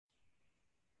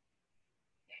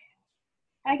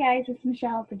Hi guys, it's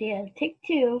Michelle Padilla. Take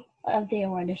two of the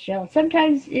awareness show.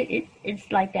 Sometimes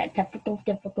it's like that technical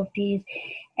difficulties,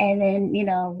 and then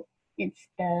it's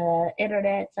the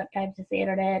internet. Sometimes it's the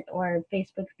internet or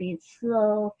Facebook being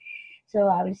slow. So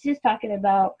I was just talking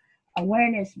about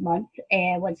Awareness Month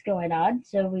and what's going on.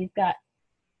 So we've got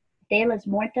De las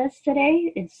Muertas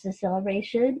today. It's the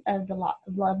celebration of the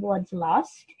loved ones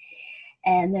lost.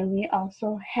 And then we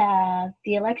also have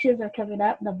the elections are coming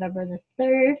up November the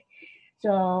 3rd.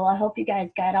 So I hope you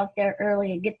guys got out there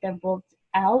early and get their votes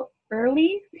out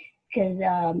early because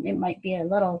it might be a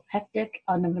little hectic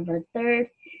on November 3rd.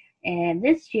 And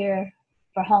this year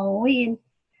for Halloween,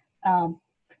 um,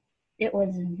 it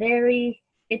was very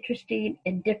interesting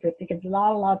and different because a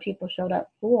lot of people showed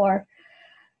up for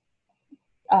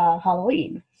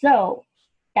Halloween. So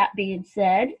that being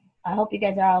said, I hope you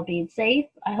guys are all being safe.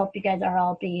 I hope you guys are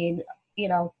all being, you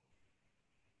know,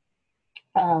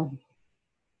 um,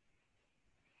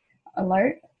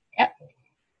 alert. Yep.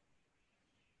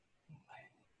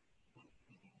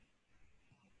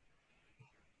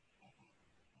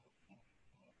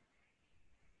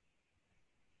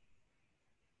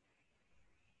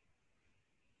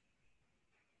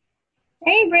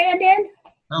 Hey, Brandon.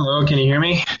 Hello, can you hear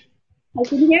me? I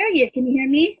can hear you. Can you hear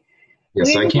me?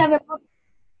 Yes, We're I just can. having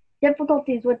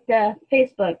difficulties with the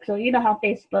Facebook, so you know how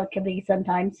Facebook can be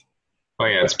sometimes. Oh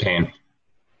yeah, it's pain.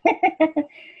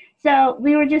 So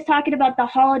we were just talking about the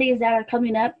holidays that are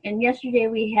coming up, and yesterday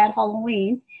we had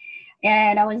Halloween,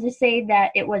 and I was just saying that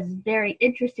it was very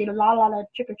interesting. A lot of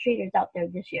trick or treaters out there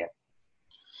this year.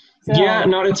 Yeah, So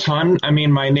not a ton. I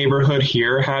mean, my neighborhood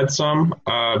here had some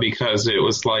because it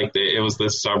was like it was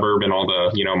this suburb, and all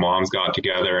the moms got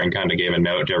together and kind of gave a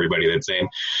note to everybody that's saying,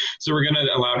 so we're going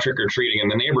to allow trick or treating in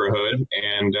the neighborhood,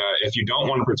 and if you don't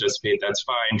want to participate, that's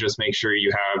fine. Just make sure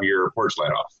you have your porch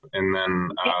light off, and then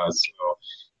yeah,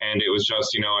 and it was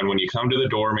just and when you come to the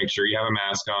door, make sure you have a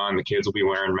mask on. The kids will be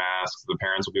wearing masks, the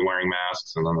parents will be wearing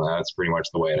masks, and then that's pretty much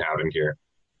the way it happened here.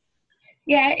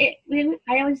 yeah.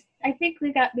 I think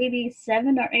we got maybe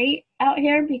 7 or 8 out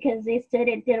here because they said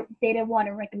they didn't want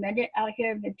to recommend it out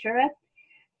here in Ventura.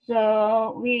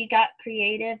 So we got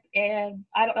creative, and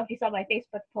I don't know if you saw my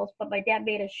Facebook post, but my dad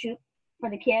made a shoot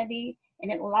for the candy,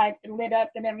 and it lit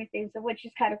up and everything, so which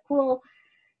is kind of cool.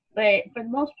 But for the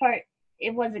most part,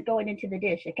 it wasn't going into the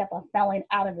dish; it kept on falling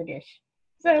out of the dish.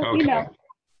 So Okay.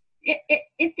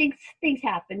 it things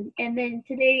happen. And then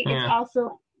today it's Yeah.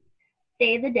 also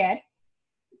Day of the Dead.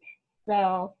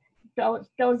 So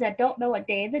those that don't know what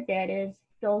Day of the Dead is,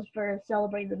 those for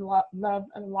celebrating the love of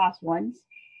the lost ones.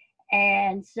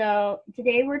 And so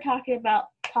today we're talking about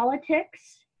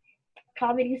politics,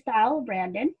 comedy style,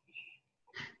 Brandon.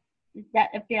 Is that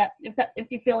if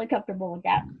you're feeling comfortable with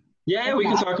that? Yeah, If we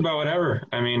can not, talk about whatever.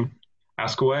 I mean,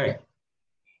 ask away.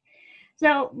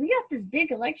 so we got this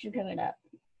big election coming up.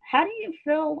 How do you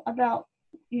feel about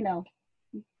you know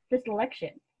this election?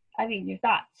 I mean, your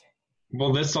thoughts.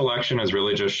 Well, this election has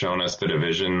really just shown us the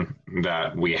division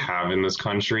that we have in this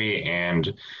country.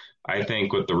 And I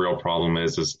think what the real problem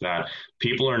is that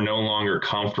people are no longer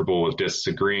comfortable with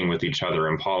disagreeing with each other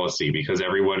in policy because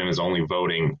everyone is only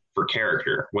voting for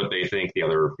character, what they think the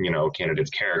other, candidate's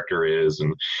character is.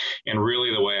 And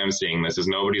really the way I'm seeing this is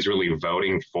nobody's really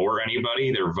voting for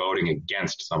anybody. They're voting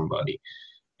against somebody.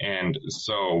 And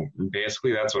so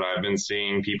basically that's what I've been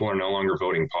seeing. People are no longer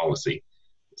voting policy.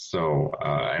 So,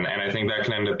 and I think that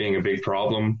can end up being a big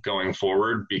problem going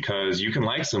forward because you can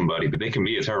like somebody, but they can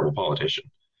be a terrible politician.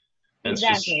 That's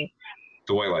just Exactly.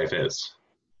 the way life is.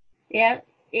 Yeah.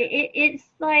 It's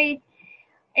like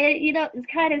it's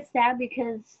kind of sad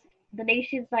because the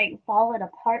nation's like falling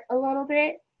apart a little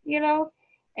bit,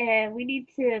 and we need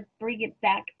to bring it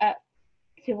back up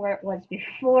to where it was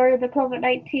before the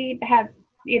COVID-19. Have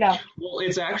you know? Well,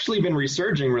 it's actually been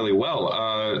resurging really well.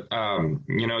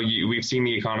 We've seen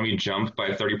the economy jump by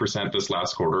 30% this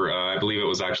last quarter. I believe it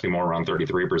was actually more around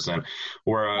 33%.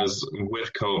 Whereas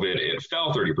with COVID, it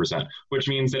fell 30%, which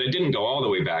means that it didn't go all the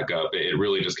way back up. It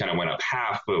really just kind of went up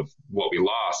half of what we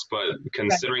lost. But Right.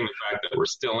 considering the fact that we're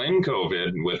still in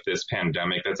COVID with this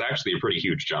pandemic, that's actually a pretty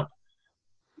huge jump.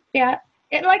 Yeah,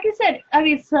 and like I said, I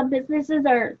mean, some businesses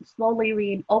are slowly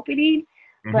reopening,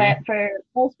 but Hmm. for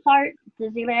most part,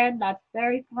 Disneyland, not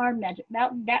very far, Magic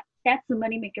Mountain, that's the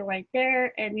money maker right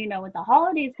there. And with the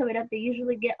holidays coming up, they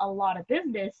usually get a lot of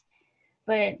business,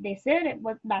 but they said it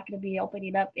was not going to be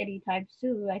opening up anytime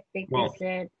soon. I think they Well,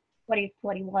 said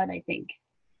 2021, I think.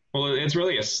 Well, it's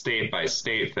really a state by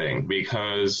state thing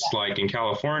because, like in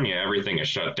California, everything is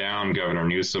shut down. Governor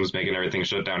Newsom's making everything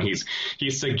shut down. He's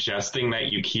suggesting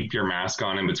that you keep your mask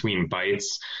on in between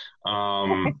bites.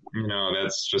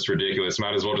 That's just ridiculous.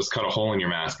 Might as well just cut a hole in your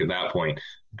mask at that point.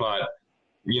 But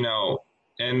you know,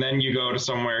 and then you go to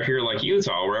somewhere here like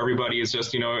Utah where everybody is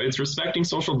just, it's respecting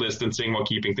social distancing while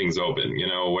keeping things open,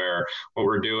 where what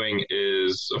we're doing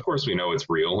is, of course, we know it's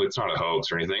real. It's not a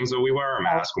hoax or anything. So we wear our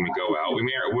mask when we go out. We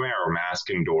wear our mask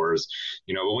indoors,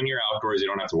 but when you're outdoors, you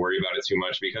don't have to worry about it too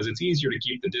much because it's easier to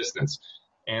keep the distance.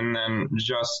 And then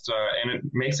and it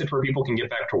makes it where people can get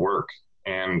back to work.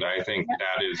 And I think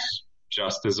that is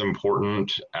just as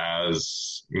important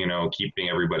as keeping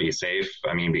everybody safe.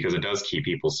 I mean, because it does keep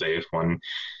people safe when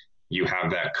you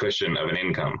have that cushion of an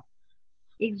income.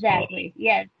 So, Exactly.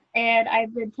 Yes. And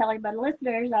I've been telling my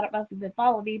listeners, I don't know if you've been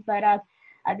following me, but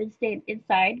I've been staying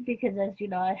inside because, as you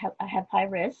know, I have high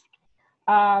risk.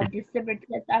 December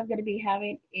 10th, I'm going to be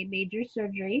having a major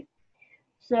surgery.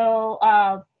 So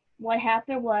what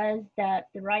happened was that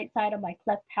the right side of my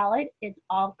cleft palate is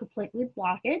all completely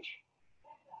blockage,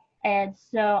 and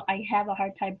so I have a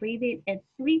hard time breathing and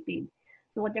sleeping.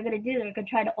 So what they're going to do, they're going to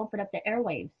try to open up the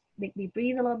airwaves, make me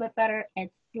breathe a little bit better and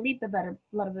sleep a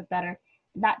little bit better,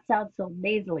 not sound so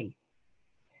nasally.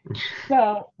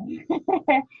 So I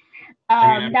mean,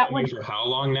 I've that known was, you for how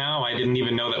long now? I didn't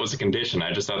even know that was a condition.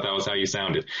 I just thought that was how you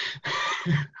sounded.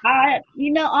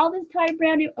 all this time,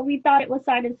 Brandy, we thought it was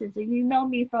sinuses, and you know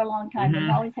me for a long time. I've Hmm.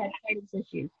 always had sinus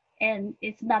issues, and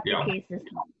it's not the Yeah. case this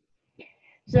time.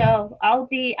 So I'll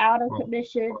be out of Well,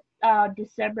 commission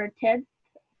December 10th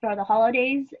for the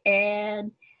holidays,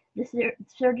 and the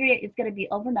surgery is going to be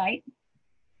overnight.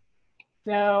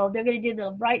 So they're going to do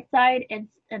the right side and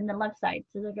the left side.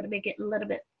 So they're going to make it a little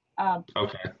bit um,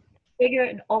 okay. bigger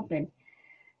and open.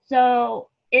 So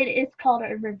it is called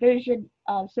a revision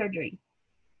surgery.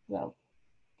 So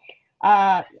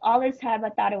all this time I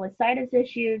thought it was sinus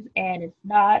issues, and it's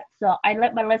not. So I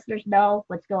let my listeners know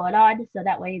what's going on. So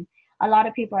that way, a lot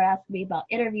of people are asking me about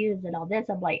interviews and all this.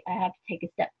 I'm like, I have to take a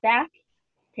step back,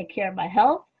 take care of my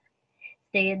health,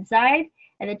 stay inside.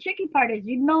 And the tricky part is,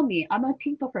 you know me, I'm a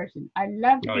people person. I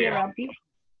love to Oh, be yeah. around people.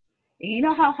 And you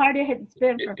know how hard it has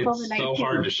been for COVID It's so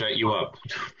hard 19. to shut you up.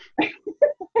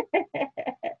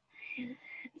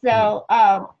 So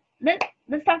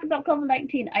let's talk about COVID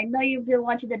 19. I know you've been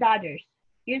watching the Dodgers.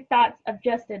 Your thoughts of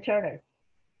Justin Turner?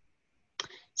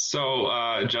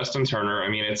 So Justin Turner, I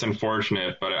mean, it's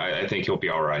unfortunate, but I think he'll be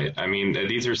all right. I mean,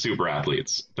 these are super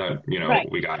athletes that Right.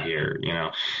 we got here.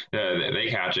 They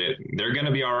catch it. They're going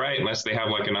to be all right unless they have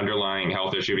like an underlying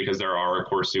health issue, because there are of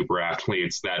course super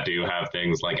athletes that do have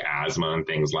things like asthma and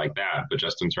things like that. But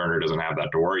Justin Turner doesn't have that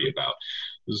to worry about.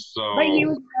 But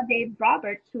you So have Dave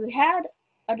Roberts, who had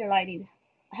underlying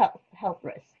health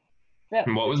risk. So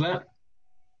what was that?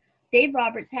 Dave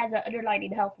Roberts has an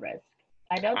underlying health risk.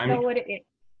 I don't know I'm what it is.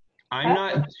 I'm Huh?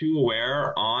 not too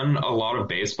aware on a lot of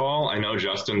baseball. I know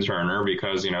Justin Turner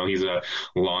because, he's a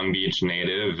Long Beach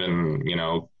native and,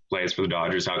 plays for the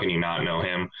Dodgers. How can you not know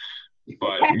him?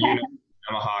 But,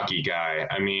 I'm a hockey guy.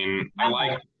 I mean, I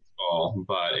like baseball,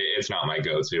 but it's not my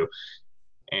go-to.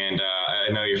 And I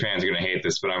know your fans are going to hate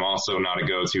this, but I'm also not a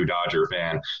go-to Dodger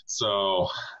fan. So,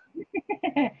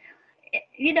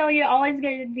 You're always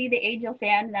going to be the Angel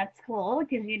fan. And that's cool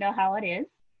because you know how it is.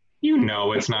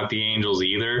 it's not the Angels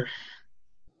either.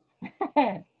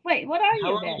 Wait, what are How you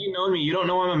long have then? you known me? You don't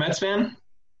know I'm a Mets fan?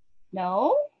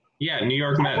 No? Yeah, New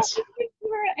York I thought Mets. you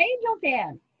were an Angel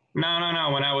fan. No, no,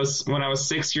 no. When I was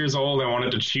 6 years old, I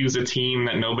wanted to choose a team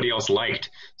that nobody else liked,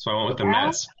 so I went with the Ah,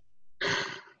 Mets.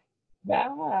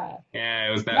 ah. Yeah,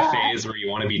 it was that No, phase where you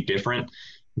want to be different,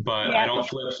 but I yeah, don't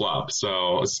flip flop,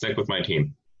 so I'll stick with my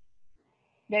team.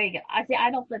 there you go. I see.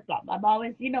 I don't flip flop. I'm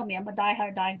always, you know me. I'm a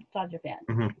Dodger fan,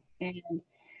 Hmm.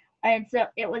 and so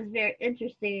it was very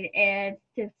interesting and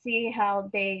to see how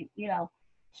they,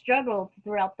 struggled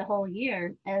throughout the whole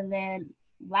year, and then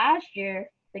last year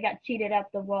they got cheated at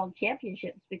the World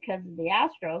Championships because of the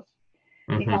Astros.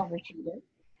 We Hmm. call them cheaters,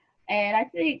 and I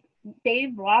think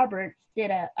Dave Roberts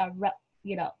did a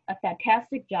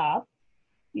fantastic job.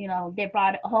 They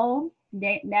brought it home.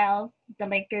 Now the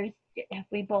Lakers,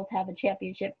 we both have a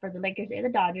championship for the Lakers and the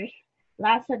Dodgers.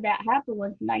 Last time that happened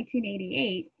was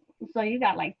 1988. So you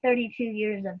got like 32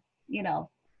 years of, you know,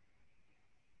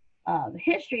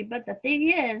 history. But the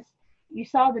thing is, you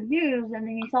saw the news and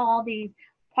then you saw all these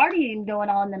partying going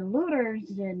on and looters,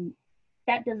 and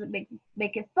that doesn't make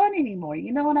it fun anymore.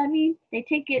 You know what I mean? They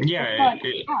take Yeah, the fun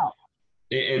it, out.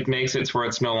 it makes it to where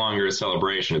it's no longer a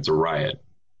celebration; it's a riot,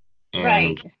 and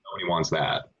Right. nobody wants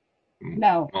that.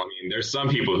 No. Well, I mean, there's some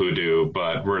people who do,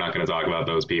 but we're not going to talk about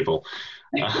those people.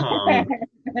 Um,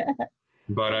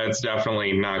 but it's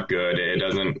definitely not good. It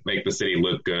doesn't make the city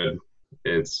look good.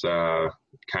 It's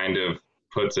kind of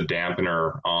puts a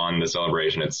dampener on the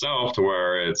celebration itself to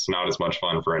where it's not as much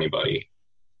fun for anybody.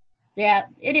 Yeah,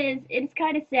 it is. It's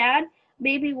kind of sad.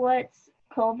 Maybe once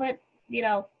COVID, you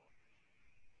know,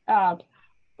 uh,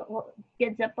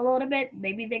 gets up a little bit,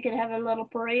 maybe they could have a little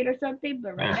parade or something.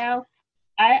 But right Eh, now,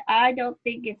 I don't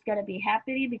think it's gonna be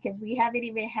happening because we haven't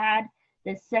even had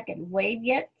the second wave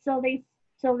yet. So they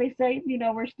say,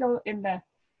 we're still in the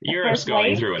Europe's first going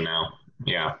wave. through it now.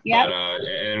 Yeah, but Yep.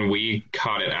 and we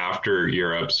caught it after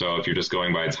Europe, so if you're just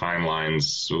going by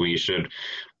timelines,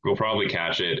 we'll probably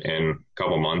catch it in a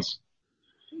couple months.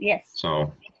 Yes.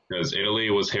 So, because Italy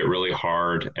was hit really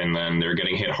hard, and then they're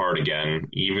getting hit hard again,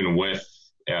 even with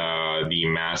the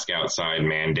mask outside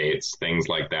mandates, things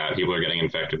like that. People are getting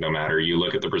infected no matter. You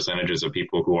look at the percentages of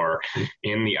people who are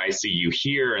in the ICU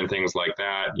here and things like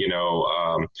that.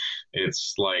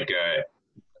 It's like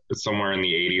somewhere in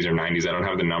the 80s or 90s. I don't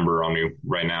have the number on me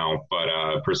right now, but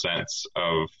percents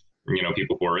of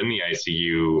people who are in the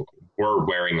ICU were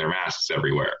wearing their masks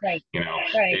everywhere. Right. You know,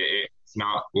 Right. it's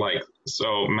not like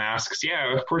so masks.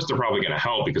 Yeah, of course they're probably going to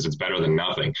help because it's better than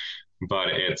nothing, but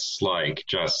it's like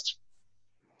just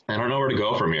I don't know where to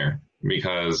go from here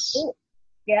because Ooh,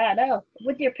 yeah, I know.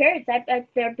 With your parents, I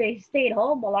they stayed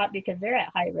home a lot because they're at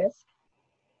high risk.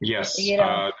 yes, You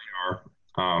know.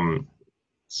 they are.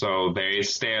 So they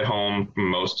stay at home.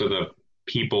 Most of the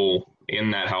people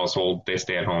in that household, they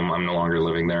stay at home. I'm no longer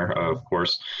living there, of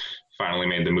course. Finally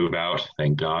made the move out,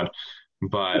 thank God.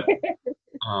 But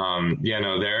yeah,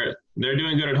 no, they're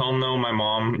doing good at home though. My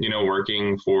mom,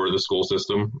 working for the school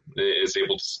system, is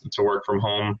able to work from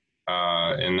home.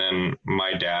 And then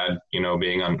my dad,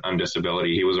 being on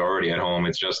disability, he was already at home.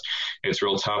 It's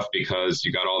real tough because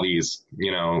you got all these,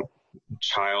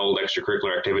 child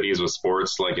extracurricular activities with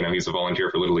sports. Like, he's a volunteer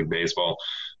for Little League Baseball.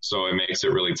 So it makes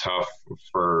it really tough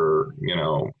for,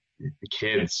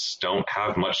 kids don't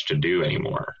have much to do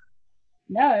anymore.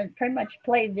 No, pretty much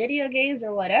play video games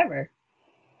or whatever.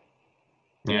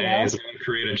 You Yeah, know. it's going to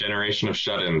create a generation of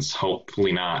shut-ins.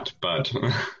 Hopefully not, but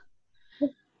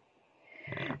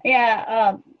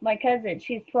Yeah. My cousin,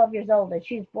 she's 12 years old and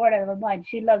she's bored out of her mind.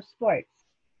 She loves sports,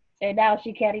 and now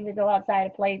she can't even go outside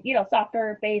and play,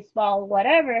 soccer, baseball,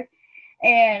 whatever.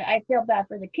 And I feel bad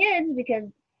for the kids because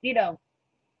you know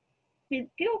you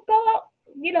go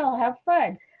out, have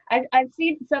fun. I've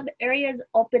seen some areas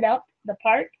open up the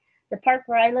park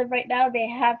where I live right now. They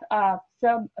have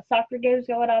some soccer games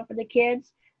going on for the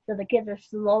kids, so the kids are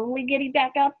slowly getting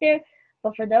back out there.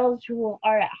 But for those who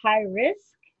are at high risk,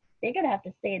 they're gonna have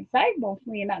to stay inside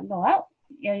mostly and not go out,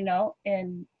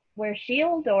 and wear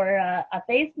shield or a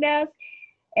face mask.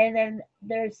 And then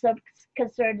there's some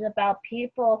concerns about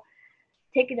people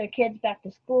taking their kids back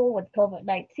to school with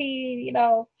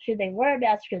COVID-19. Should they wear a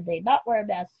mask? Should they not wear a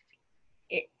mask?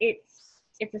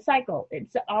 It's a cycle.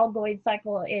 It's an ongoing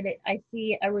cycle, and I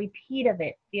see a repeat of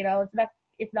it.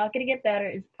 It's not going to get better.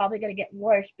 It's probably going to get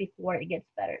worse before it gets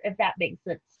better. If that makes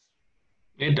sense.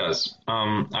 it does.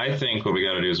 I think what we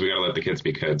got to do is we got to let the kids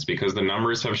be kids because the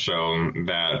numbers have shown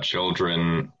that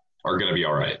children are going to be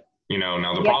all right.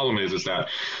 Now the Yep. problem is that,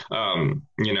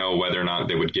 whether or not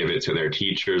they would give it to their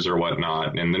teachers or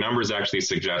whatnot. And the numbers actually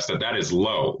suggest that that is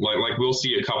low. Like we'll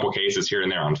see a couple cases here and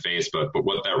there on Facebook, but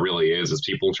what that really is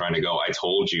people trying to go, I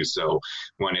told you so,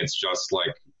 when it's just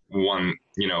like one,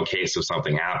 case of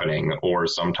something happening, or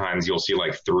sometimes you'll see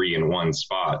like three in one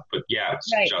spot, but yeah,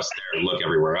 it's Right. just there, look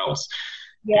everywhere else.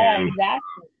 Yeah. And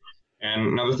Exactly.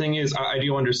 another thing is, I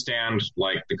do understand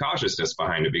like the cautiousness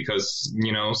behind it because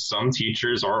some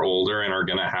teachers are older and are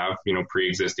going to have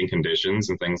pre-existing conditions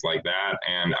and things like that.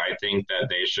 And I think that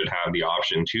they should have the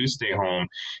option to stay home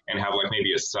and have like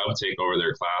maybe a sub take over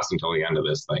their class until the end of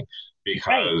this thing, Right.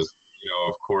 because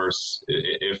of course,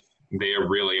 if they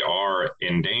really are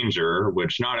in danger,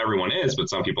 which not everyone is, but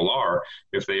some people are.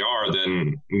 If they are,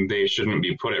 then they shouldn't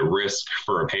be put at risk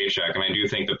for a paycheck. And I do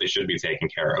think that they should be taken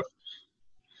care of.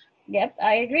 Yep.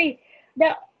 I agree.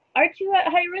 Now, aren't you at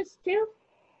high risk too?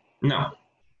 No,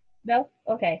 No.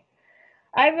 Okay.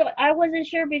 I wasn't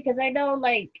sure because I know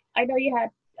you had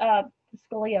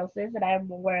scoliosis, and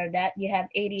I'm aware of that. You have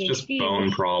it's just ADHD, bone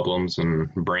which, problems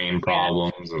and brain yeah,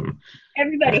 problems, and yeah,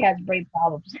 everybody has brain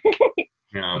problems.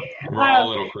 we're all a um,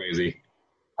 little crazy.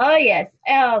 oh yes.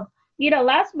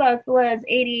 Last month was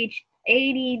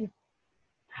ADHD.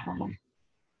 Help me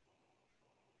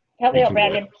You out, can do it.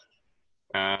 Brandon.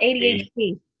 Uh,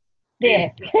 ADHD. Yeah.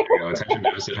 Attention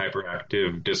deficit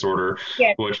hyperactive disorder,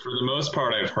 Yes. which for the most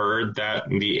part I've heard that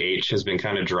the H has been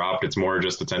kind of dropped. It's more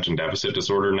just attention deficit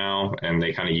disorder now, and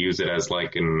they kind of use it as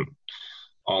like an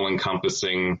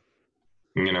all-encompassing,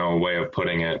 way of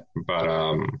putting it.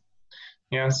 But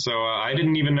yeah, so I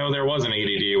didn't even know there was an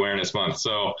ADD awareness month.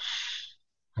 So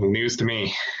news to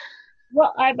me.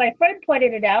 Well, my friend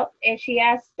pointed it out, and she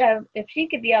asked if she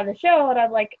could be on the show, and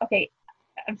I'm like, okay,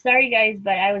 I'm sorry, guys,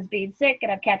 but I was being sick,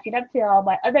 and I'm catching up to all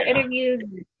my other Yeah. interviews.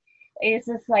 It's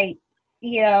just like,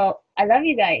 I love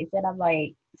you guys, and I'm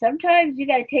like, sometimes you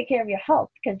got to take care of your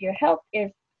health because your health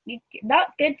is not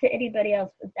good to anybody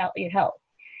else without your health.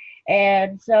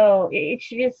 And so it's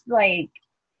just like,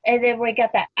 and then we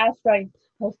got that asteroid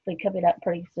supposed to be coming up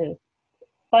pretty soon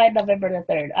by November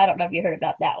the 3rd. I don't know if you heard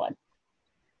about that one.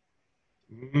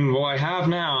 Well, I have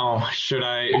now. Should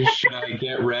I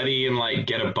get ready and like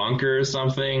get a bunker or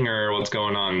something, or what's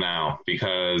going on now?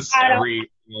 Because I don't.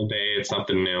 every single day it's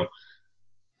something new.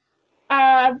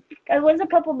 It was a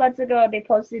couple months ago. They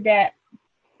posted that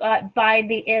by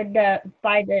the end,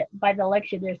 by the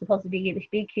election, there's supposed to be a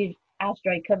big huge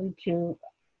asteroid coming to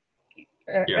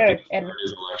Yeah, the Earth, and third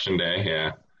is election day.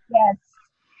 Yeah, yes,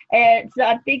 and so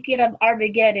I'm thinking of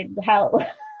Armageddon. How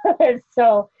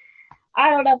so? I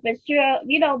don't know if it's true.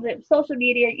 The social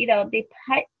media, they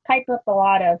type up a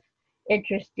lot of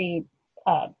interesting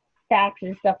uh, facts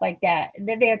and stuff like that. And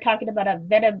then they're talking about a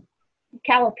venom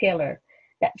caterpillar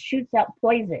that shoots out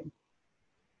poison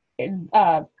in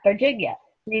Virginia.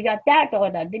 So you got that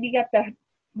going on. Then you got the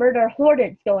murder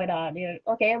hornets going on.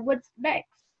 Okay, and what's next?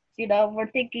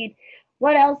 We're thinking,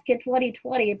 what else can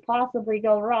 2020 possibly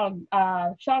go wrong?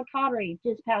 Sean Connery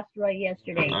just passed away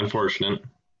yesterday. unfortunate,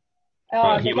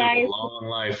 but The he lived a guy, long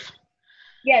life.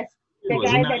 yes, He the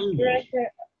was guy that 90. directed,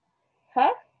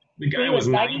 huh? The guy He was was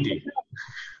 90 years 90.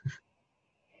 old.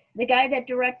 The guy that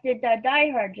directed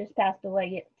Die Hard just passed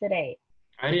away today.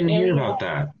 I didn't hear Really? about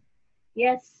that.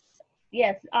 Yes,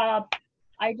 yes.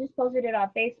 I just posted it on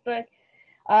Facebook.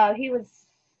 He was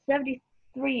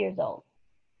 73 years old.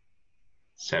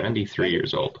 73 And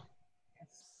years old.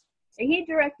 he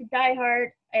directed Die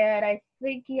Hard, and I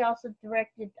think he also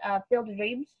directed Field of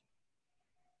Dreams.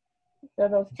 So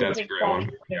those two That's a big great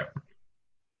classics. one. Yeah.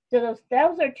 So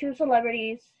those are two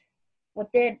celebrities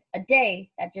within a day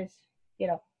that just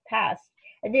passed.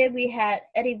 And then we had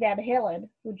Eddie Van Halen,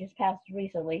 who just passed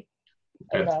recently.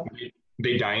 You That's, know,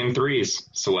 they die in threes.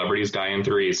 Celebrities die in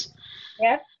threes.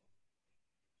 yeah.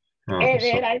 Oh, And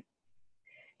then so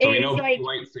so we it's know Betty like,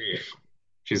 White's safe.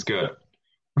 She's good.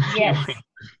 yes.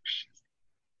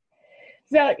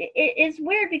 So it's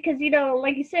weird because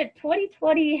like you said,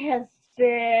 2020 has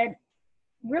been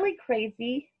really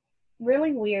crazy,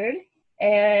 really weird,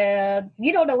 and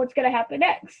you don't know what's going to happen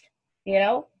next. You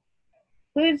know,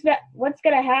 who's that? What's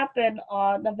going to happen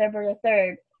on November the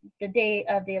 3rd, the day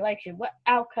of the election? What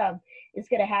outcome is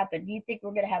going to happen? Do you think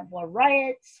we're going to have more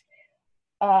riots,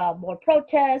 more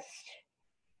protests?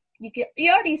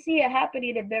 You already see it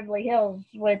happening in Beverly Hills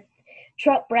with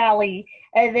Trump rally,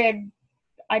 and then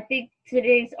I think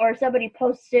today's or somebody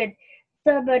posted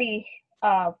somebody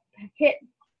hit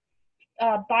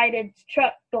Biden's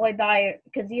truck going by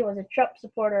because he was a Trump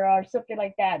supporter or something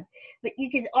like that. But you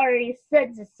can already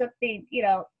sense it's something,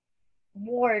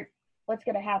 more what's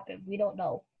going to happen. We don't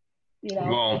know, you know.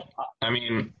 Well, I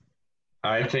mean,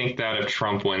 I think that if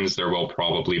Trump wins, there will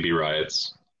probably be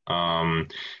riots.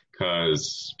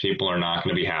 Because people are not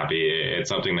going to be happy. It's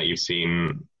something that you've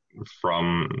seen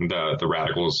from the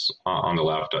radicals on the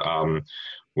left.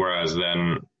 Whereas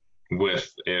then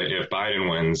with if Biden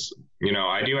wins,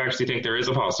 I do actually think there is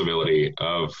a possibility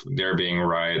of there being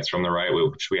riots from the right,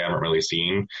 which we haven't really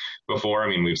seen before. I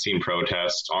mean, we've seen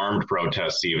protests, armed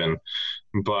protests even,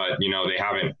 but they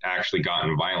haven't actually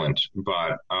gotten violent.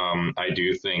 But I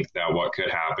do think that what could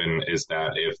happen is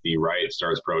that if the right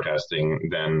starts protesting,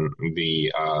 then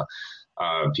the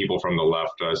people from the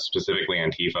left, specifically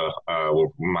Antifa,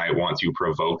 might want to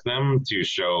provoke them to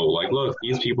show, like, look,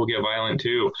 these people get violent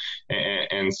too,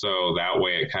 and so that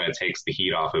way it kind of takes the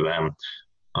heat off of them.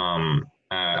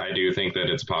 I do think that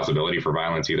it's a possibility for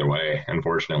violence either way,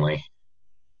 unfortunately.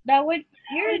 Now, when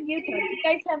you're in Utah, do you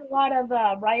guys have a lot of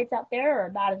riots out there, or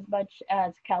not as much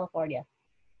as California?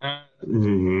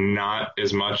 Not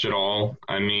as much at all.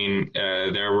 I mean,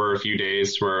 there were a few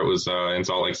days where it was in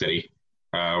Salt Lake City,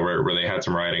 where they had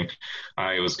some rioting.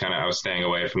 I was staying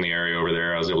away from the area over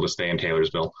there. I was able to stay in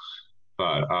Taylorsville,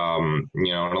 but and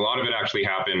a lot of it actually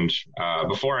happened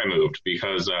before I moved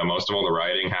because most of all the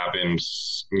rioting happened,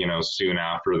 soon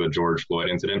after the George Floyd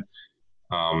incident.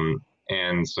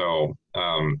 And so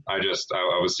I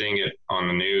was seeing it on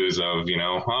the news of,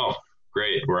 oh,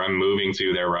 great. Where I'm moving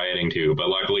to, they're rioting to. But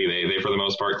luckily, they for the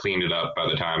most part cleaned it up by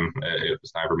the time it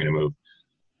was time for me to move.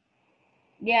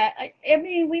 Yeah, I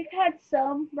mean we've had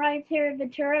some riots here in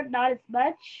Ventura, not as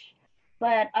much,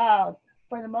 but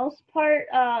for the most part,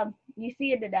 you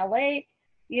see it in LA,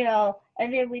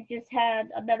 and then we just had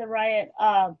another riot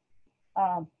um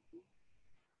a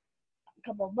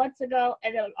couple of months ago,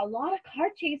 and then a lot of car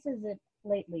chases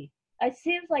lately. It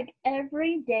seems like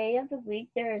every day of the week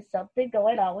there is something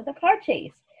going on with a car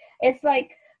chase. It's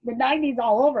like the '90s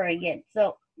all over again.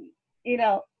 So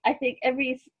I think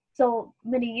every so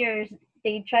many years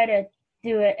they try to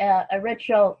do a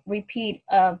retro repeat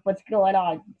of what's going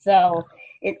on. So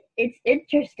it's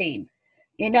interesting,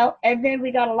 And then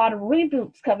we got a lot of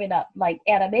reboots coming up, like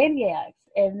Animaniacs,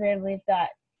 and then we've got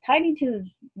Tiny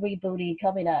Toons rebooting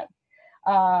coming up.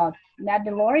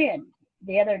 Mandalorian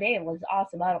the other day was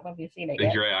awesome. I don't know if you've seen it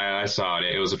yet. You're right, I saw it.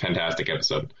 It was a fantastic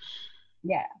episode.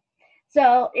 Yeah.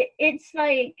 So it's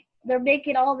like they're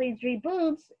making all these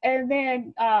reboots, and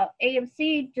then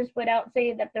AMC just went out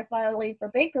saying that they're filing for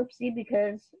bankruptcy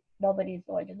because nobody's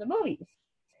going to the movies.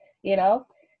 You know,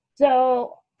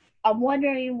 so I'm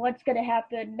wondering what's going to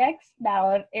happen next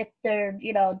now if they're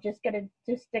just going to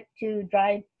just stick to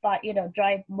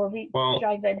Well,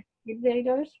 drive-in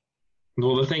theaters.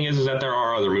 Well, the thing is that there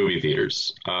are other movie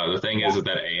theaters. The thing Yeah, is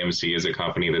that AMC is a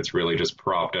company that's really just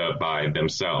propped up by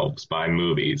themselves, by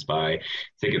movies, by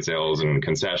ticket sales and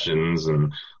concessions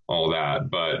and all that.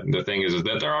 But the thing is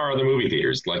that there are other movie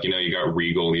theaters. Like, you got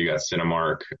Regal, you got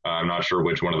Cinemark. I'm not sure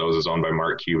which one of those is owned by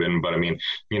Mark Cuban, but I mean,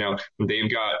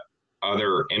 they've got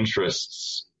other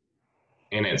interests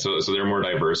in it, so they're more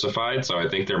diversified. So I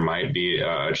think there might be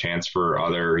a chance for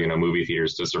other movie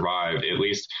theaters to survive. At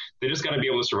least they just got to be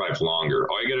able to survive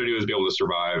longer. All you got to do is be able to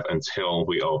survive until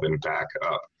we open back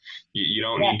up. You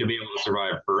don't yeah, need to be able to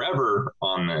survive forever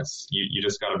on this. You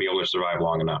just got to be able to survive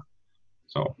long enough.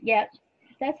 So yeah.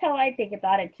 That's how I think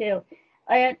about it too.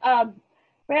 And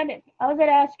Brandon, I was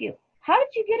gonna ask you, how did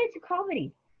you get into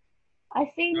comedy? I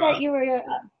seen that uh, you were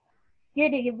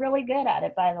getting really good at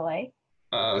it, by the way.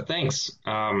 thanks.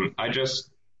 I just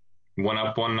went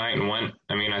up one night and went.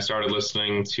 I mean, I started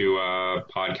listening to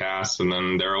podcasts, and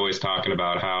then they're always talking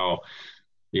about how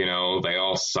they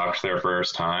all sucked their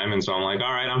first time. And so I'm like,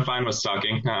 all right, I'm fine with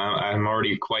sucking. I'm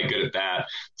already quite good at that.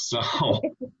 So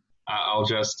I'll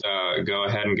just go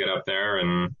ahead and get up there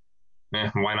and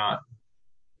why not?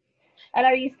 And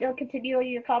are you still continuing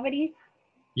your comedy?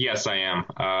 Yes, I am.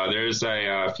 There's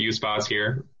a few spots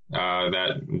here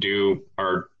that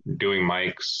are doing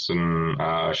mics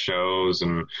and shows,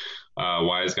 and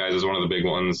Wise Guys is one of the big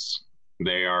ones.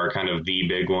 They are kind of the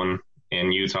big one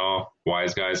in Utah.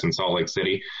 Wise Guys in Salt Lake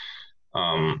City.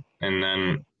 And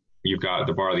then you've got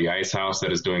the Bar of the Ice House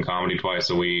that is doing comedy twice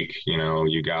a week.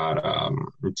 You got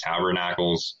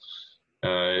Tabernacles.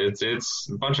 It's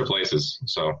a bunch of places.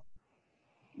 So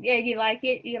Yeah, you like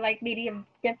it? You like meeting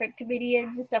different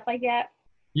comedians and stuff like that?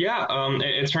 yeah,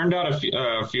 it turned out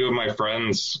a few of my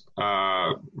friends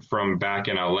from back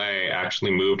in LA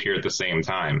actually moved here at the same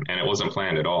time, and it wasn't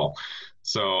planned at all.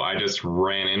 So I just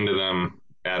ran into them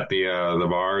at the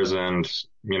bars, and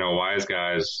Wise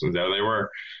Guys, there they were.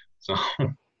 So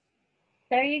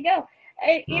There you go.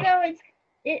 uh,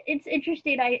 It's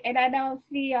interesting. I know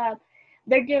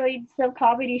they're doing some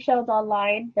comedy shows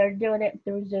online. They're doing it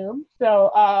through Zoom.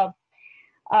 So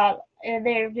and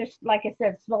they're just like I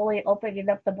said, slowly opening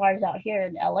up the bars out here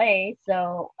in LA.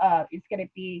 So it's gonna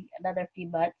be another few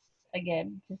months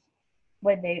again, just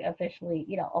when they officially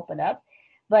open up.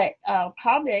 But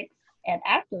comics and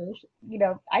actors,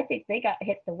 I think they got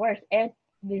hit the worst, and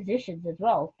musicians as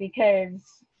well, because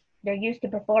they're used to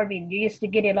performing, you're used to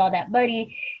getting all that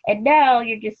money, and now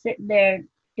you're just sitting there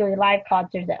doing live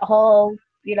concerts at home.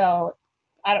 I don't,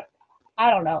 I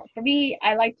don't know. For me,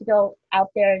 I like to go out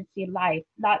there and see live,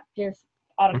 not just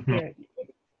on a mhm. computer.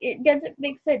 It doesn't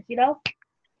make sense.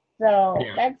 So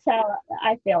Yeah. that's how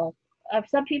I feel.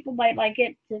 Some people might like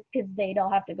it because they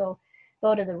don't have to go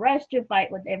to the restroom,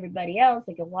 fight with everybody else.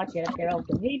 They can watch it at their own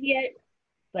convenience.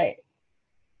 But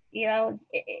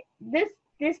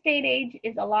this day and age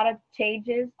is a lot of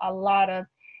changes, a lot of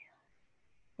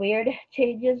weird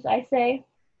changes, I say,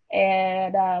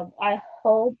 and I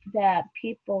hope that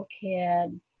people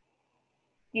can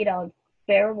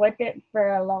bear with it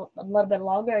for a little bit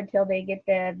longer until they get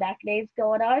the vaccines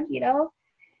going on.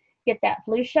 Get that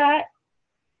flu shot.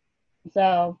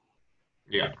 So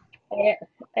Yeah. and,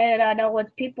 and I know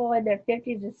with people in their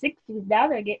 50s and 60s now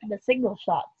they're getting the single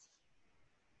shots.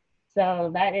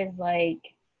 So that is like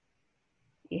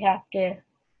you have to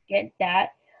get that.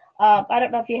 I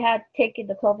don't know if you have taken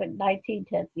the COVID-19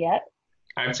 test yet.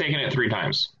 I've taken it 3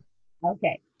 times.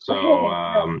 Okay. So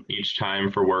So, each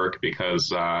time for work,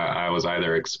 because I was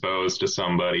either exposed to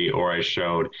somebody or I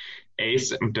showed a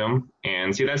symptom.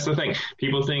 And see, that's the thing.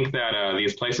 People think that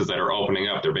these places that are opening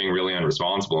up, they're being really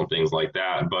unresponsible and things like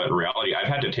that. But in reality, I've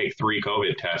had to take 3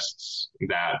 COVID tests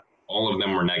that all of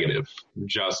them were negative,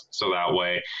 just so that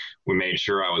way we made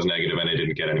sure I was negative and I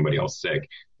didn't get anybody else sick.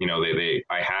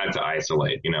 I had to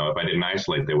isolate. If I didn't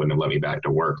isolate, they wouldn't have let me back to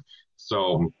work.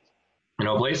 So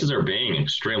places are being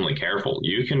extremely careful.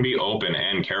 You can be open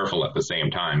and careful at the same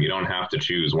time. You don't have to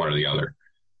choose one or the other.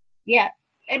 yeah.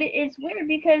 And it's weird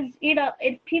because,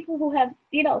 it's people who have,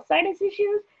 sinus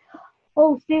issues.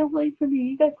 Oh, stay away from me.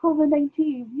 You got COVID-19.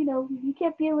 You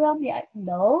can't be around me.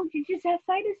 No, you just have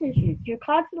sinus issues. You're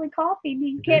constantly coughing.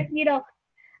 You can't, Mm-hmm.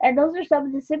 and those are some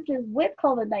of the symptoms with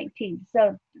COVID-19.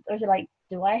 So those are like,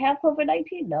 do I have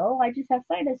COVID-19? No, I just have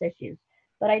sinus issues.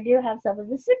 But I do have some of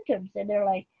the symptoms. And they're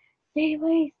like, stay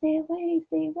away, stay away,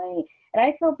 stay away. And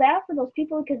I feel bad for those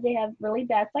people because they have really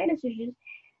bad sinus issues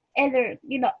and they're,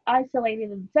 isolating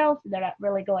themselves and they're not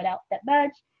really going out that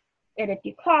much. And if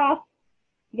you cough,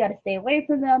 you got to stay away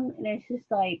from them. And it's just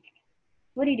like,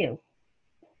 what do you do?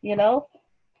 You know?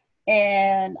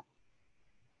 And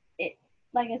it,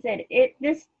 like I said,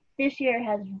 this year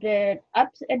has been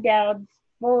ups and downs,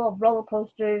 full of roller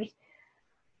coasters.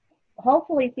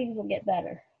 Hopefully things will get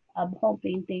better. I'm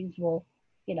hoping things will,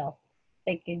 you know,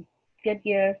 make a good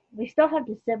year. We still have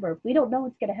December. We don't know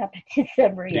what's going to happen in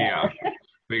December yet. Yeah,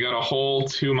 we got a whole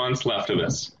 2 months left of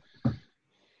this.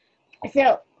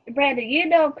 So,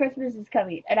 Brandon, Christmas is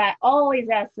coming, and I always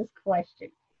ask this question,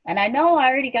 and I know I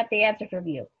already got the answer from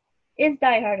you. Is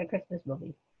Die Hard a Christmas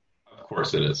movie? Of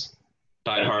course it is.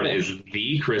 Die Thank Hard you. is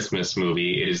the Christmas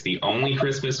movie. It is the only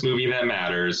Christmas movie that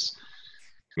matters.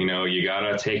 You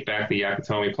gotta take back the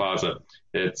Yakatomi Plaza.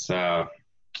 It's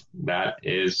that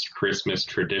is Christmas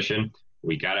tradition.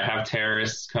 We gotta have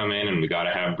terrorists come in, and we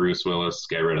gotta have Bruce Willis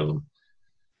get rid of them.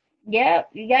 Yeah,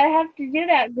 you gotta have to do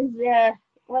that because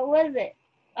what was it?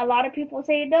 A lot of people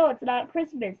say no, it's not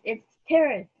Christmas. It's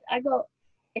terrorists. I go,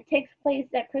 it takes place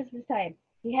at Christmas time.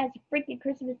 He has a freaking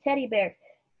Christmas teddy bear.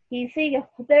 He's singing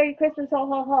 "Merry Christmas, ho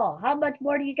ho ho." How much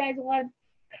more do you guys want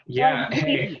Yeah, him to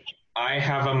hey, be? I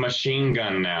have a machine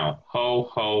gun now. Ho,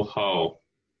 ho, ho.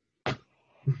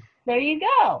 There you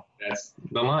go. That's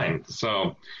the line.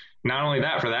 So, not only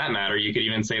that, for that matter, you could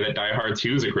even say that Die Hard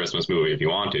 2 is a Christmas movie if you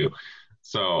want to.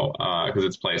 So, because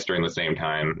it's placed during the same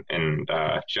time and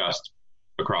just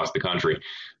across the country.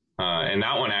 And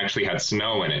that one actually had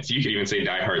snow in it. So, you could even say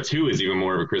Die Hard 2 is even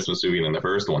more of a Christmas movie than the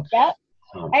first one. Yep.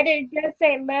 So, I didn't just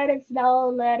say let it snow,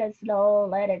 let it snow,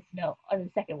 let it snow on the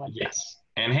second one. yes.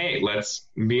 And hey, let's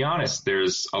be honest,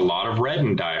 there's a lot of red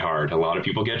in Die Hard. A lot of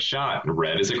people get shot.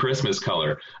 Red is a Christmas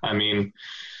color. I mean,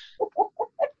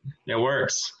 it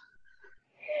works.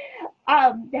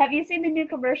 Have you seen the new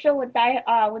commercial with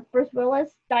Bruce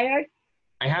Willis, Die Hard?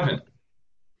 I haven't.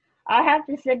 I have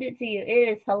to send it to you.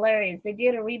 It is hilarious. They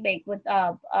did a remake with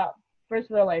Bruce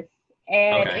Willis,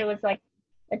 and Okay. it was like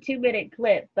a 2 minute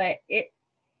clip, but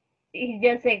he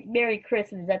just said "Merry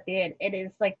Christmas" at the end. It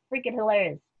is like freaking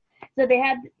hilarious. So they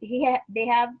have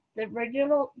the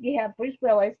original. You have Bruce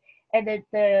Willis and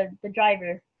the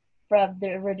driver from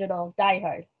the original Die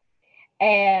Hard,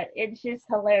 and it's just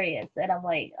hilarious. And I'm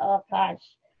like, oh gosh.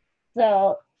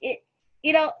 So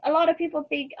a lot of people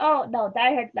think, oh no,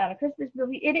 Die Hard's not a Christmas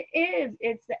movie. It is.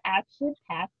 It's the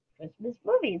action-packed Christmas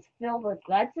movie. It's filled with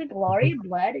guts and glory and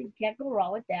blood, and you can't go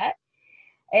wrong with that.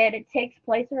 And it takes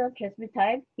place around Christmas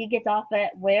time. He gets off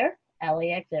at where?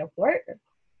 LAX Airport,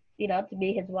 to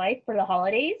meet his wife for the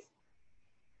holidays.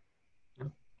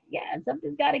 Yeah,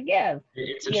 something's got to give,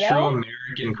 It's a you true know.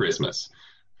 American Christmas.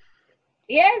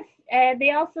 Yes, and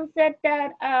they also said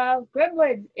that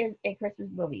Gremlins is a Christmas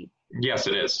movie. Yes,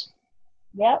 it is.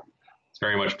 Yep, It's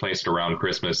very much placed around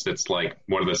Christmas. It's like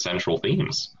one of the central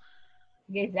themes.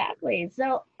 exactly.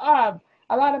 So, a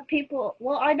lot of people.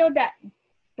 Well, I know that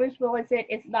Bruce Willis said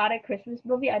it's not a Christmas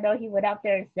movie. I know he went out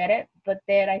there and said it, but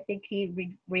then I think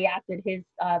he reacted his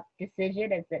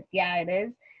decision and said, "Yeah, it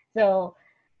is." So,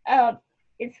 um,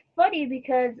 it's funny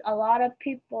because a lot of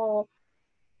people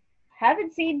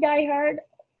haven't seen Die Hard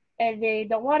and they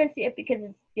don't want to see it because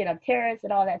it's terrorists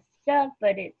and all that stuff.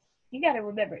 But it's you got to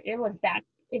remember it was back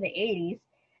in the '80s,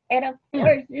 and of Yeah.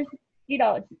 course it's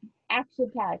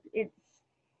action packed. It's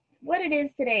what it is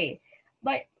today.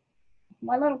 But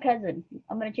my little cousin,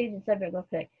 I'm gonna change the subject real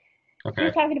quick. She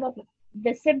was Okay. talking about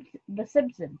the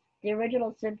Simpsons, the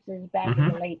original Simpsons back in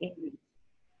the Hmm. late '80s.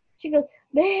 She goes,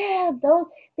 man, those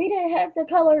they didn't have the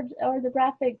colors or the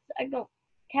graphics. I go,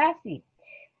 Cassie,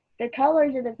 the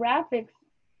colors and the graphics,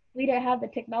 we didn't have the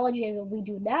technology that we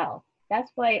do now. That's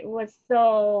why it was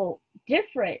so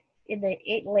different in the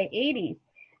late 80s.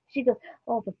 She goes,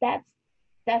 oh, but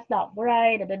that's not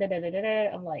right. Da, da, da, da, da, da.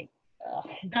 I'm like, ugh.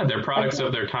 Yeah, they're I'm products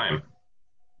of their time.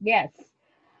 yes.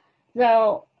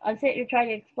 So I'm sitting here trying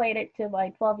to explain it to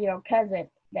my 12-year-old cousin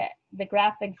that the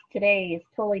graphics today is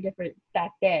totally different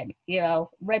back then,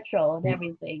 retro and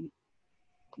everything.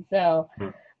 So,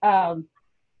 um,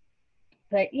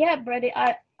 but yeah, Brady,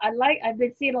 I've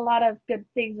been seeing a lot of good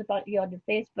things about you on your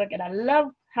Facebook, and I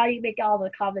love how you make all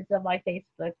the comments on my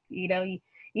Facebook.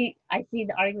 I see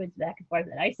the arguments back and forth,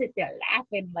 and I sit there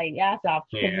laughing my ass off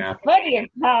because it's Yeah. funny as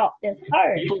how it's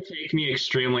hard. People take me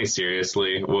extremely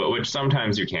seriously, which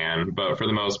sometimes you can, but for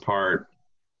the most part,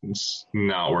 it's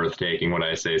not worth taking what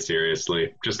I say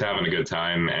seriously. Just having a good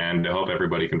time, and I hope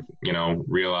everybody can,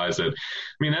 realize it. I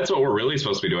mean, that's what we're really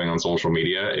supposed to be doing on social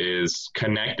media is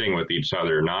connecting with each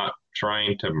other, not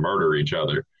trying to murder each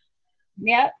other.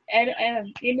 Yeah,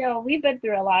 and we've been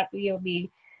through a lot, you and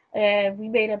me, and we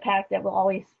made a pact that we'll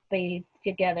always be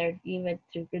together, even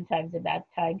through good times and bad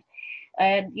times.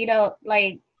 And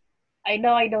like I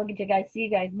don't get to guys see you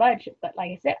guys much, but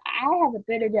like I said, I haven't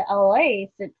been into LA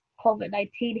since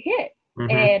COVID-19 hit,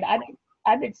 Mm-hmm. and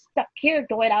I've been stuck here,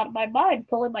 going out of my mind,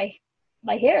 pulling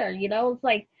my hair. It's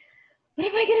like, what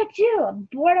am I gonna do? I'm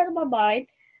bored out of my mind.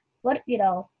 What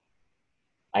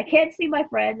I can't see my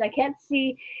friends. I can't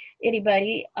see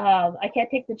anybody. I can't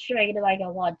take the train like I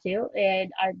want to, and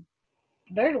I'm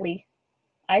literally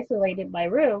isolated in my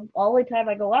room. Only time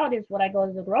I go out is when I go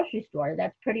to the grocery store.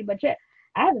 That's pretty much it.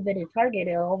 I haven't been in Target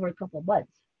in over a couple of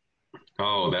months.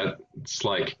 Oh, that's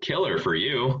like killer for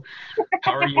you.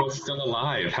 How are you still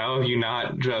alive? How have you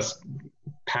not just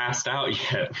passed out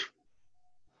yet?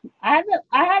 I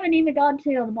haven't even gone to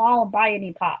the mall and buy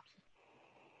any pops.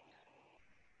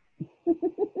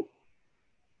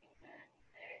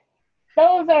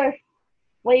 Those are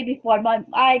way before my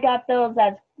I got those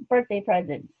as birthday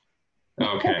presents.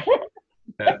 Okay,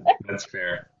 that's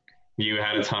fair. You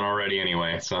had a ton already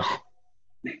anyway, so.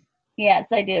 Yes,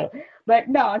 I do. But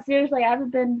no, seriously, I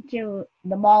haven't been to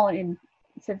the mall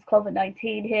since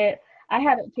COVID-19 hit. I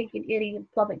haven't taken any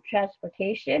public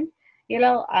transportation. You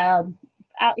know, um,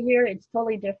 Out here it's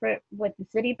totally different with the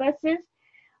city buses.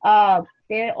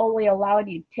 They only allow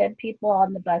you 10 people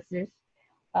on the buses.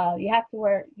 You have to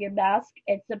wear your mask,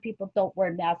 and some people don't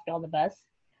wear mask on the bus.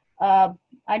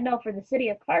 I know for the city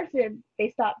of Carson,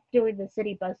 they stopped doing the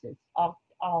city buses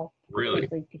all Really?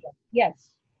 completely together. Yes,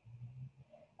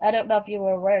 I don't know if you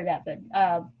were aware of that, but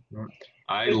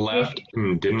I it left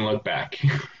and didn't look back.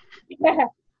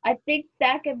 I think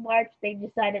back in March they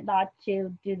decided not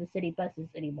to do the city buses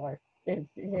anymore. The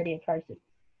city of Carson.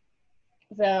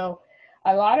 So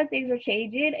a lot of things are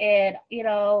changing, and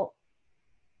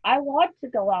I want to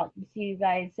go out and see you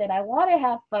guys, and I want to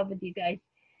have fun with you guys,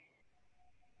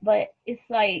 but it's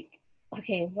like,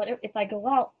 okay, what if I go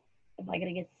out? Am I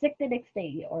gonna get sick the next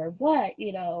day, or what?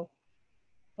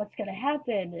 What's gonna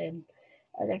happen? And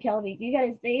they're telling me you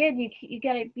gotta stay in. You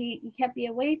can't be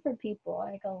away from people.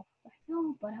 I go, I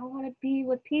know, but I want to be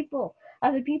with people.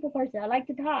 I'm a people person. I like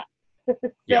to talk.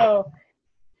 Yeah. So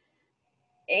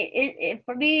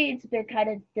for me, it's been kind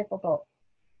of difficult.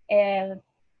 And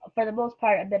for the most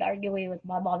part, I've been arguing with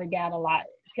my mom and dad a lot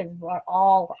because we're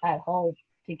all at home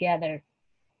together.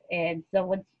 And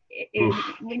so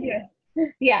Oof. when you're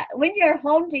yeah, when you're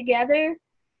home together,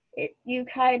 you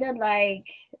kind of like,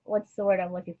 what's the word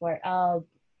I'm looking for?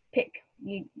 Pick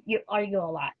you argue a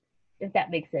lot, if that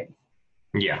makes sense.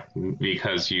 Yeah,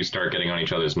 because you start getting on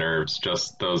each other's nerves.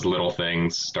 Just those little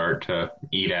things start to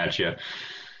eat at you.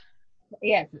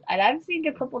 Yes, and I've seen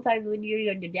a couple times when you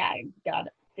and your dad got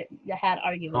had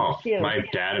arguments Oh, too. my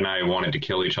dad and I wanted to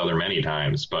kill each other many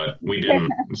times, but we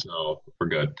didn't, so we're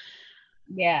good.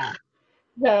 Yeah.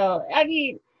 So I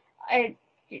mean, I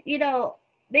you know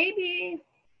maybe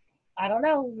I don't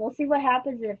know. We'll see what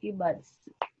happens in a few months.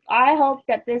 I hope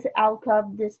that this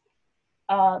outcome, this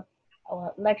uh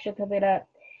election coming up,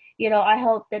 I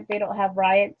hope that they don't have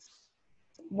riots.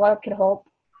 One could hope,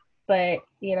 but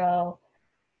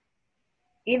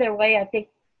either way, I think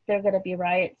there are going to be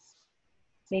riots,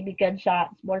 maybe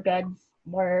gunshots, more guns,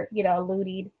 more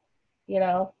looting. You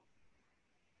know,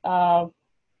 um,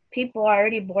 People are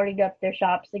already boarding up their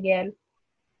shops again,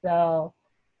 so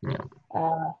Yeah,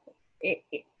 uh, it,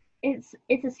 it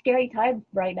it's a scary time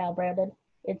right now, Brandon.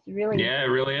 It's really yeah, it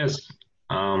really is.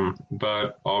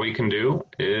 But all we can do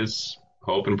is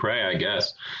hope and pray, I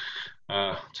guess,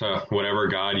 to whatever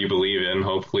God you believe in.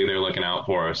 Hopefully, they're looking out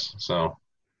for us. So,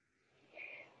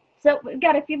 so. We've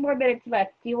got a few more minutes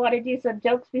left. Do you want to do some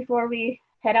jokes before we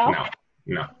head off?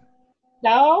 no, no,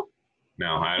 No.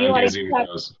 no, I Do you don't want do to Zoom talk?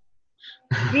 shows.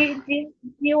 Do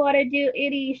you want to do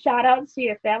any shout outs to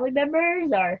your family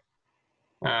members or?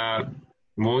 Uh,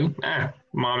 well,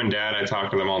 mom and dad, I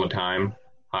talk to them all the time.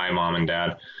 Hi, mom and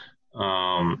dad.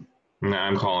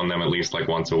 I'm calling them at least like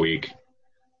once a week.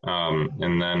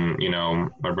 And then,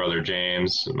 my brother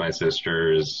James, my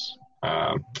sisters,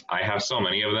 I have so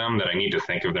many of them that I need to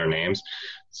think of their names.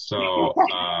 So,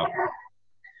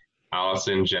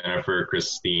 Allison, Jennifer,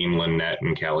 Christine, Lynette,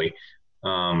 and Kelly.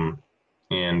 Um,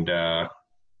 and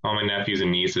all my nephews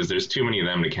and nieces, there's too many of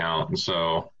them to count.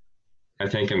 So I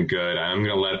think I'm good. I'm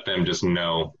going to let them just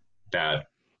know that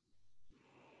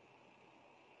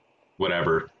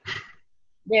whatever.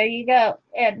 There you go.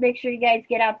 And make sure you guys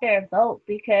get out there and vote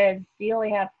because you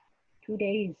only have 2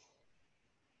 days.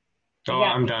 You Oh,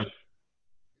 got, I'm done.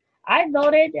 I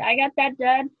voted. I got that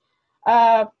done.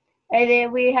 Uh, and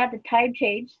then we had the time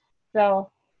change.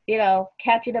 So,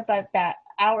 catching up at that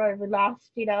hour we lost,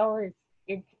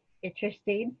 it's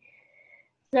interesting.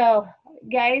 So,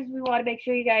 guys, we want to make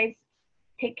sure you guys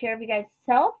take care of you guys'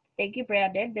 health. Thank you,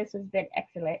 Brandon. This has been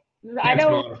excellent. I Yeah, it's been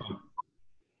a know lot of fun.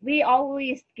 we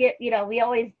always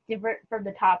divert from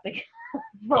the topic,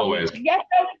 but Always.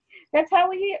 that's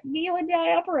how you and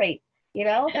I operate, you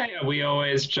know? Yeah, we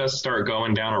always just start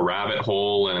going down a rabbit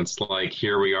hole, and it's like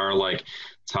here we are, like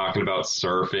talking about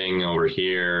surfing over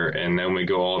here, and then we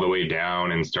go all the way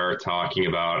down and start talking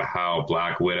about how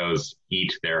black widows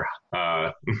eat their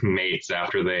mates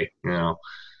after they.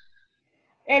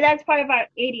 And that's part of our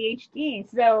ADHD.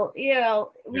 So, Yeah,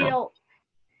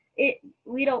 it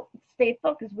we don't stay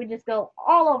focused. We just go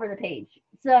all over the page.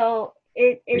 So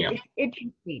yeah. it's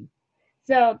interesting.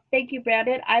 So thank you,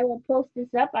 Brandon. I will post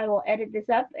this up. I will edit this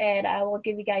up, and I will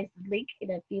give you guys the link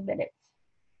in a few minutes.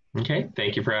 Okay,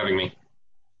 thank you for having me.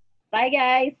 Bye,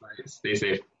 guys. Bye. Stay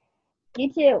safe.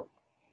 You too.